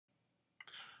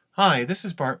Hi, this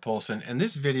is Bart Polson, and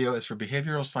this video is for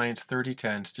Behavioral Science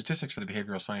 3010, Statistics for the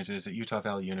Behavioral Sciences at Utah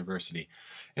Valley University.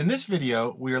 In this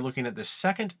video, we are looking at the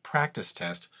second practice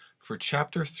test for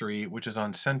Chapter 3, which is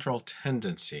on central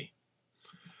tendency.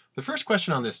 The first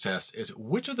question on this test is,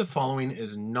 which of the following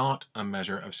is not a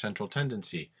measure of central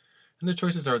tendency? And the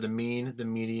choices are the mean, the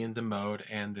median, the mode,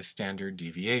 and the standard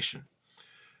deviation.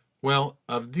 Well,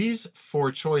 of these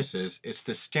four choices, it's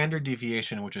the standard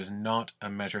deviation which is not a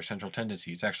measure of central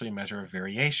tendency. It's actually a measure of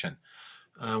variation.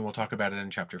 We'll talk about it in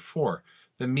Chapter 4.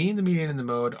 The mean, the median, and the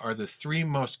mode are the three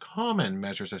most common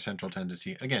measures of central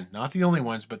tendency. Again, not the only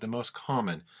ones, but the most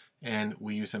common, and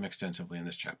we use them extensively in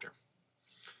this chapter.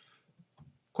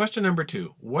 Question number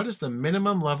 2. What is the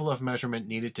minimum level of measurement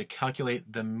needed to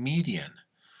calculate the median?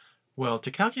 Well,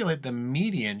 to calculate the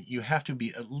median, you have to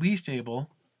be at least able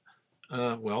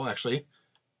actually,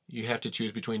 you have to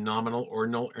choose between nominal,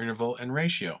 ordinal, interval, and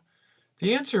ratio.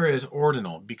 The answer is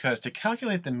ordinal, because to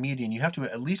calculate the median, you have to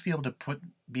at least be able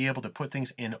to put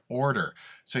things in order,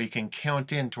 so you can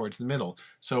count in towards the middle.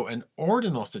 So an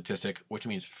ordinal statistic, which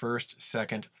means first,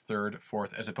 second, third,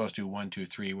 fourth, as opposed to 1, 2,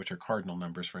 3, which are cardinal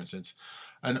numbers, for instance.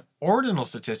 An ordinal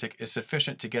statistic is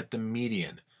sufficient to get the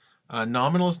median.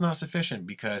 Nominal is not sufficient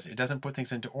because it doesn't put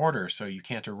things into order, so you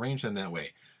can't arrange them that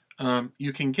way.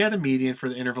 You can get a median for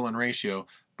the interval and ratio,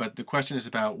 but the question is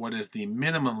about what is the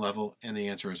minimum level, and the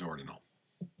answer is ordinal.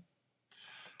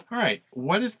 All right,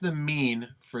 what is the mean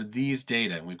for these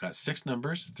data? We've got 6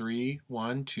 numbers, 3,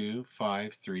 1, 2,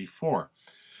 5, 3, 4.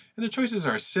 And the choices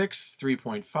are 6,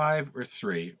 3.5, or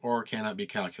 3, or cannot be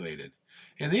calculated.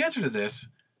 And the answer to this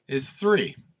is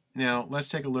 3. Now, let's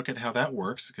take a look at how that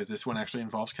works, because this one actually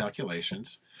involves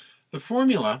calculations. The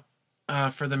formula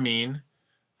for the mean,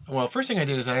 well, first thing I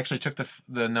did is I actually took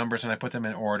the numbers and I put them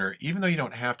in order. Even though you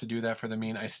don't have to do that for the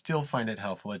mean, I still find it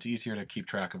helpful. It's easier to keep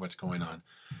track of what's going on.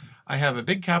 I have a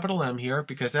big capital M here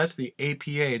because that's the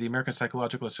APA, the American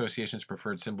Psychological Association's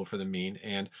preferred symbol for the mean,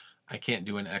 and I can't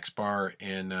do an X bar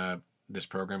in this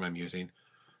program I'm using.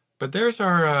 But there's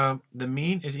our, the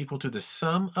mean is equal to the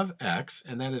sum of X,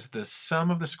 and that is the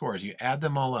sum of the scores. You add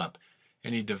them all up,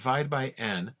 and you divide by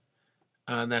N,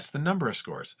 and that's the number of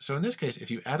scores. So in this case,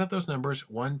 if you add up those numbers,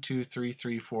 1, 2, 3,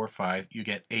 3, 4, 5, you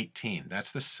get 18.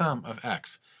 That's the sum of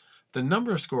X. The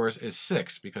number of scores is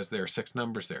 6 because there are 6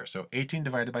 numbers there. So 18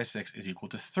 divided by 6 is equal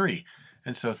to 3.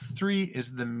 And so 3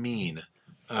 is the mean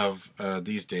of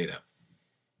these data.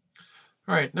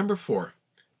 All right, number 4.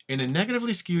 In a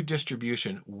negatively skewed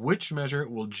distribution, which measure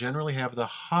will generally have the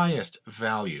highest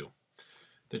value?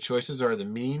 The choices are the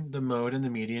mean, the mode, and the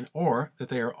median, or that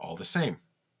they are all the same.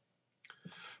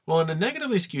 Well, in a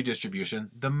negatively skewed distribution,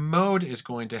 the mode is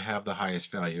going to have the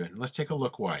highest value. And let's take a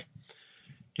look why.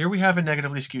 Here we have a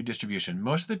negatively skewed distribution.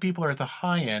 Most of the people are at the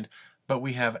high end, but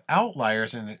we have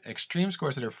outliers and extreme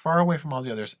scores that are far away from all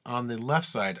the others on the left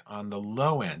side, on the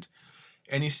low end.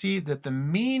 And you see that the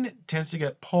mean tends to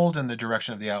get pulled in the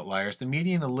direction of the outliers, the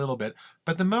median a little bit,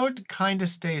 but the mode kind of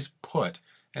stays put.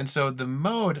 And so the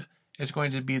mode is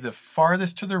going to be the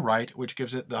farthest to the right, which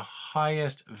gives it the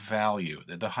highest value,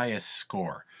 the highest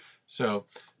score. So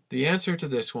the answer to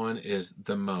this one is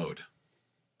the mode.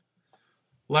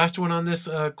 Last one on this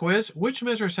quiz. Which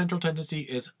measure of central tendency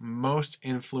is most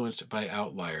influenced by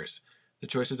outliers? The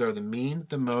choices are the mean,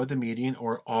 the mode, the median,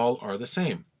 or all are the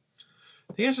same.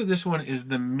 The answer to this one is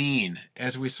the mean.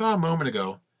 As we saw a moment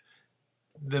ago,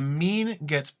 the mean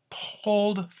gets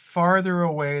pulled farther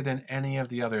away than any of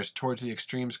the others towards the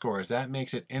extreme scores. That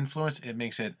makes it influence. It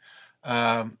makes it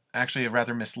actually a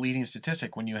rather misleading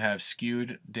statistic when you have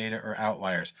skewed data or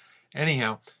outliers.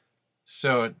 Anyhow,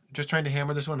 so just trying to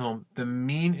hammer this one home, the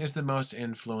mean is the most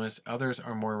influenced, others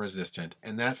are more resistant,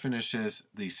 and that finishes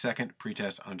the second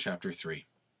pretest on Chapter 3.